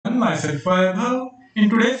myself Vaibhav. In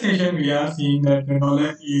today's session, we are seeing that the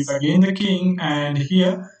dollar is again the king, and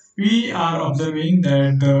here we are observing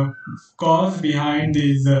that the cause behind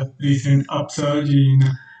this recent upsurge in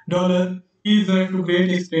dollar is to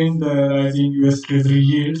great extent the rising US Treasury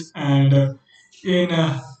yields. And in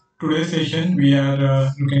today's session, we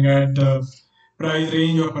are looking at the price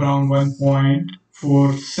range of around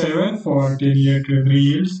 1.47 for 10-year Treasury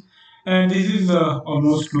yields, and this is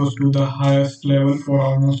almost close to the highest level for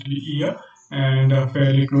almost a year and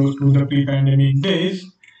fairly close to the pre-pandemic days.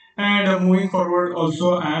 And moving forward,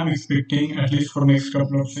 also I am expecting at least for next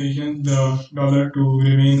couple of sessions the dollar to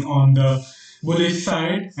remain on the bullish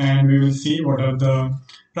side, and we will see what are the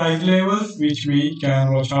price levels which we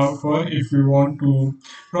can watch out for if we want to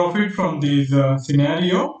profit from this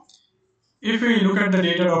scenario. If we look at the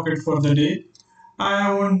data docket for the day,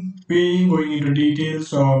 I won't be going into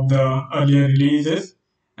details of the earlier releases.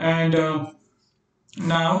 And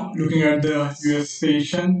now, looking at the US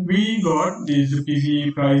session, we got this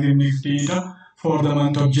PCE price index data for the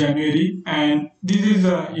month of January, and this is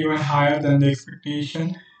even higher than the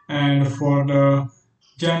expectation. And for the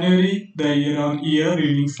January, the year-on-year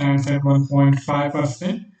reading stands at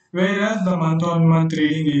 1.5%, whereas the month-on-month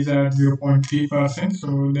reading is at 0.3%.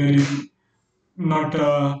 So there is not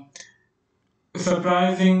a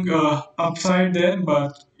surprising upside there,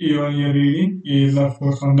 but year-on-year reading is of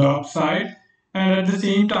course on the upside. And at the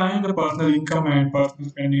same time, the personal income and personal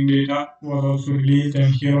spending data was also released,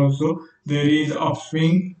 and here also there is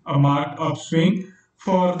upswing, a marked upswing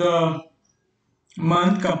for the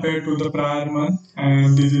month compared to the prior month,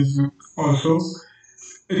 and this is also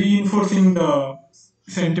reinforcing the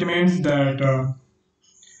sentiments that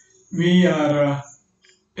we are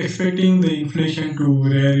expecting the inflation to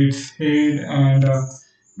rear its head, and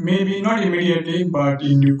maybe not immediately but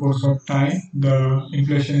in due course of time the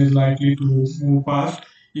inflation is likely to move past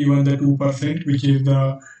even the 2%, which is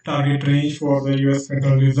the target range for the US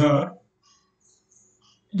Federal Reserve.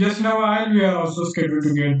 Just in a while we are also scheduled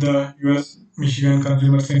to get the US Michigan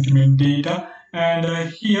consumer sentiment data, and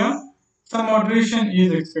here some moderation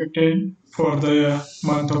is expected for the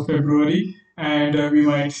month of February, and we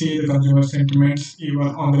might see the consumer sentiments even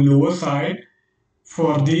on the lower side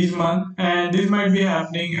for this month, and this might be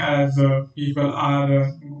happening as people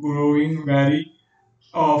are growing wary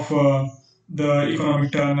of the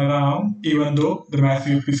economic turnaround, even though the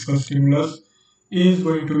massive fiscal stimulus is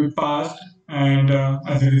going to be passed, and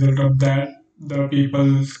as a result of that the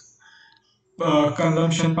people's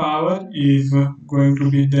consumption power is going to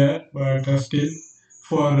be there, but still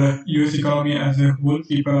for US economy as a whole,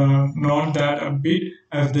 people are not that upbeat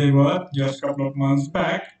as they were just a couple of months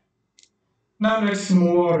back. Now let's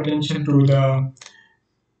move our attention to the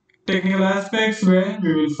technical aspects, where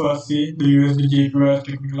we will first see the USD JPY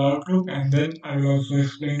technical outlook, and then I will also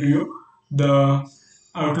explain to you the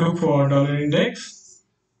outlook for dollar index.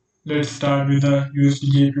 Let's start with the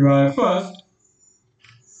USD JPY first.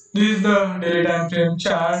 This is the daily time frame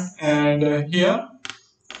chart, and here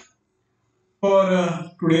for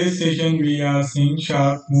today's session we are seeing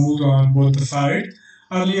sharp moves on both the sides.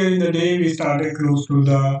 Earlier in the day we started close to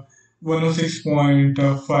the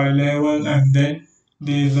 106.5 level, and then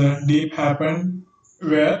this dip happened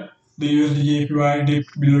where the USD JPY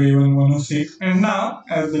dipped below even 106, and now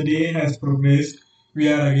as the day has progressed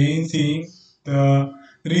we are again seeing the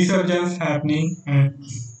resurgence happening, and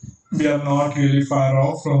we are not really far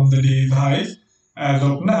off from the day's highs as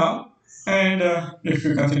of now. And if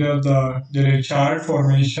you consider the daily chart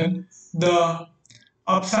formation, the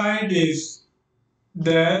upside is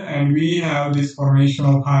there, and we have this formation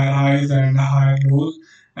of higher highs and higher lows.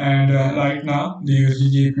 And right now, the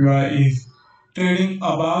USD JPY is trading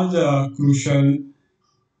above the crucial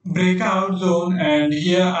breakout zone, and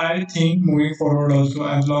here I think moving forward also,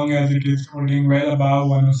 as long as it is holding well above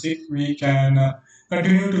 106, we can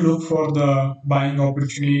continue to look for the buying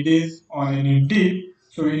opportunities on any dip.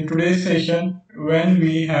 So in today's session, when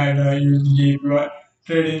we had used JPY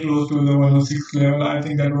trading close to the 106 level, I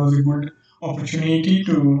think that was a good opportunity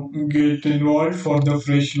to get involved for the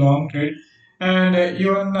fresh long trade. And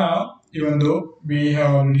even now, even though we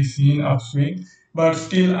have already seen upswing, but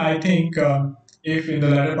still I think if in the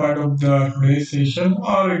latter part of the today's session,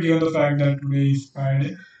 or given the fact that today is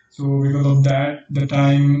Friday, so because of that the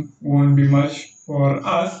time won't be much for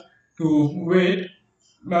us to wait,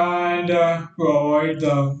 and to avoid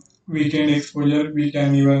the weekend exposure we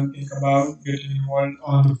can even think about getting involved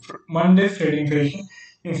on the Monday's trading session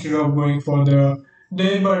instead of going for the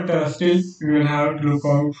day, but still we will have to look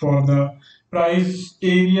out for the price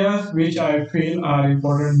areas which I feel are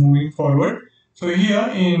important moving forward. So here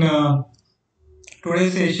in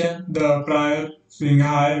today's session, the prior swing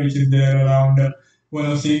high, which is there around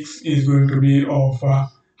 106, is going to be of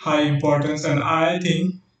high importance. And I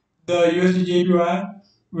think the USD JPY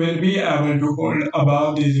will be able to hold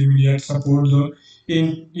above this immediate support zone.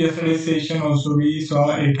 In yesterday's session, also we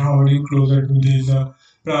saw it hovering closer to this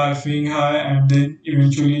prior swing high, and then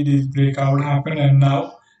eventually this breakout happened. And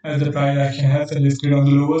now, as the price action has suggested on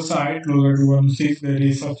the lower side, closer to 106, there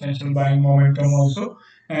is substantial buying momentum also,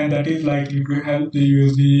 and that is likely to help the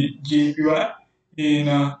USD JPY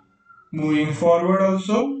in moving forward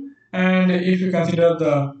also. And if you consider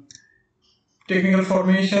the technical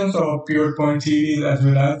formations of pivot point series as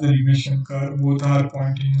well as the regression curve, both are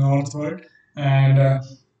pointing northward, and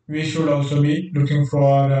we should also be looking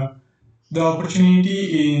for the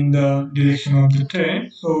opportunity in the direction of the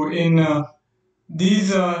trend. So in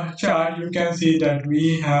this chart, you can see that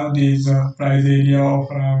we have this price area of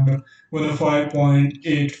around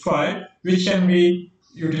 105.85, which can be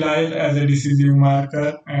utilized as a decisive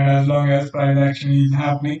marker, and as long as price action is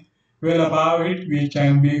happening well above it, we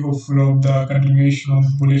can be hopeful of the continuation of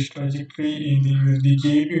bullish trajectory in the USD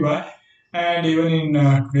JPY. And even in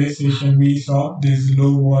today's session, we saw this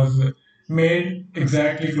low was made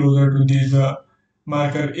exactly closer to this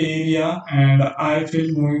marker area, and I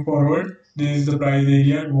feel moving forward this is the price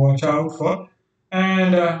area to watch out for.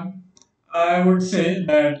 And I would say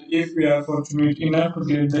that if we are fortunate enough to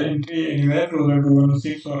get the entry anywhere closer to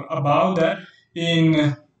 106 or above that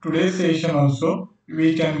in today's session also,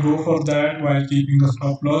 we can go for that while keeping the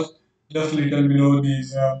stop loss just little below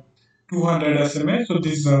this 200 SMA. So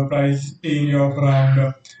this price area of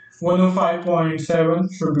around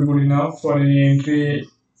 105.7 should be good enough for any entry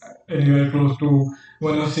anywhere close to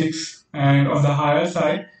 106, and on the higher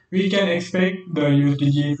side we can expect the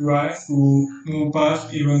USD/JPY to move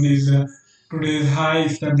past even this today's high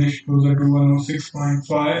established closer to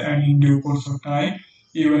 106.5, and in due course of time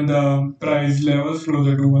even the price levels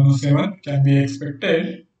closer to 107 can be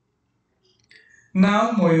expected.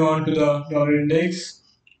 Now moving on to the dollar index,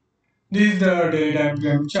 this is the daily time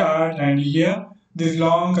frame chart, and here this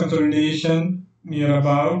long consolidation near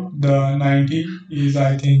about the 90 is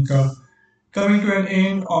I think coming to an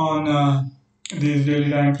end on this daily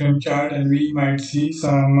time frame chart, and we might see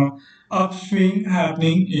some upswing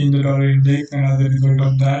happening in the dollar index, and as a result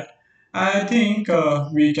of that I think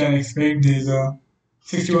we can expect this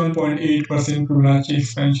 61.8% Fibonacci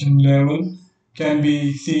expansion level can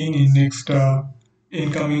be seen in next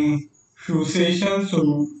incoming few sessions.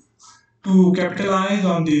 So to capitalize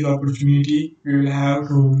on this opportunity, we will have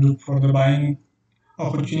to look for the buying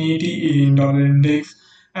opportunity in dollar index,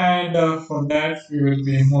 and for that we will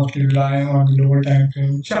be mostly relying on the lower time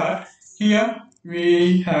frame chart. Here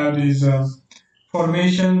we have this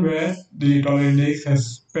formation where the dollar index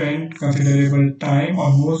has spent considerable time,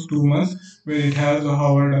 almost 2 months, where it has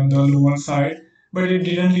hovered on the lower side, but it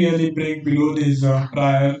didn't really break below this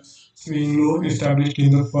prior swing low established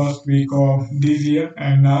in the first week of this year,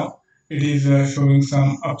 and now it is showing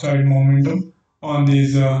some upside momentum on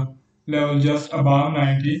this level just above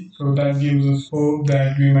 90. So that gives us hope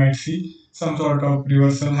that we might see some sort of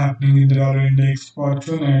reversal happening in the dollar index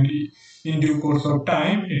fortune, and in due course of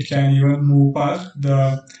time it can even move past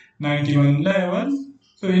the 91 level.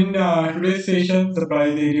 So in today's session, the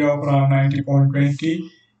price area of around 90.20,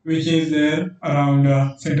 which is there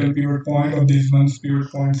around central pivot point of this month's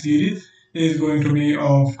pivot point series, is going to be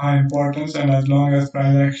of high importance, and as long as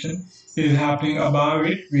price action is happening above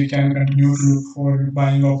it, we can continue to look for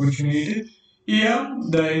buying opportunities. Here,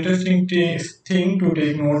 the interesting thing to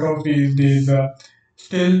take note of is this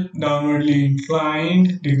still downwardly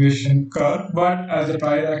inclined regression curve, but as the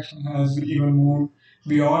price action has even moved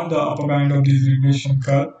beyond the upper band of this regression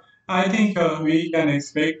curve, I think we can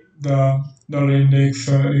expect the dollar index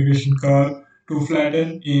regression curve to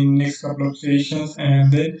flatten in next couple of sessions,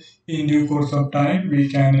 and then in due course of time we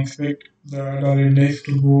can expect the dollar index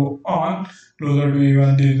to go on closer to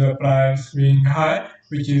even this prior swing high,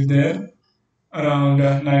 which is there around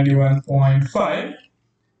 91.5.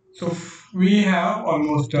 So we have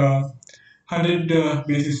almost 100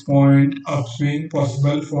 basis point upswing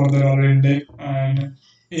possible for the dollar index, and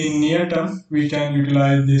in near term we can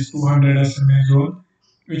utilize this 200 SMA zone,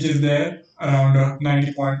 which is there around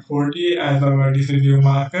 90.40 as our decisive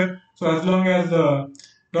marker. So as long as the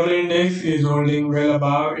dollar index is holding well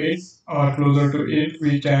above it or closer to it,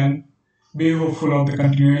 we can be hopeful of the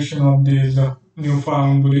continuation of this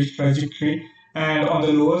newfound bullish trajectory. And on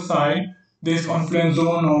the lower side, this confluence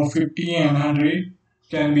zone of 50 and 100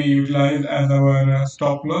 can be utilized as our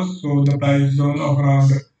stop loss. So the price zone of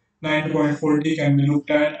around 9.40 can be looked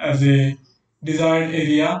at as a desired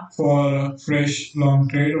area for fresh long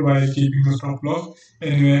trade while keeping the stop loss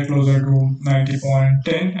anywhere closer to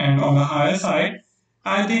 90.10, and on the higher side,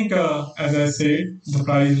 I think, as I said, the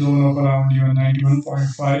price zone of around even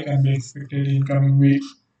 91.5 can be expected in coming weeks.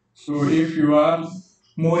 So if you are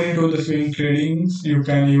more into the swing trading, you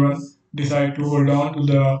can even decide to hold on to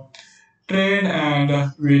the trade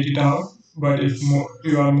and wait it out. But if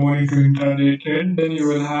you are more into intraday trade, then you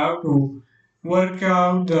will have to work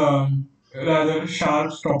out the rather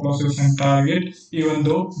sharp stop losses and target, even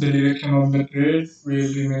though the direction of the trade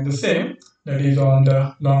will remain the same, that is on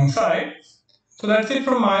the long side. So that's it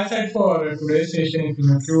from my side for today's session.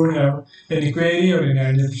 If you have any query or any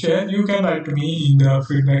idea to share, you can write to me in the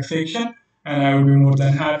feedback section, and I will be more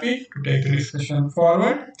than happy to take the discussion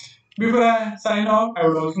forward. Before I sign off, I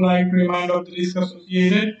would also like to remind of the risk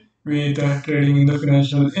associated with trading in the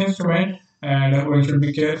financial instrument, and one should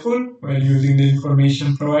be careful while using the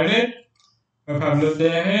information provided. Have a fabulous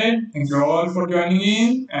day ahead. Thank you all for joining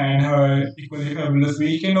in, and have a equally fabulous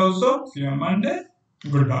weekend also. See you on Monday.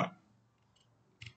 Goodbye.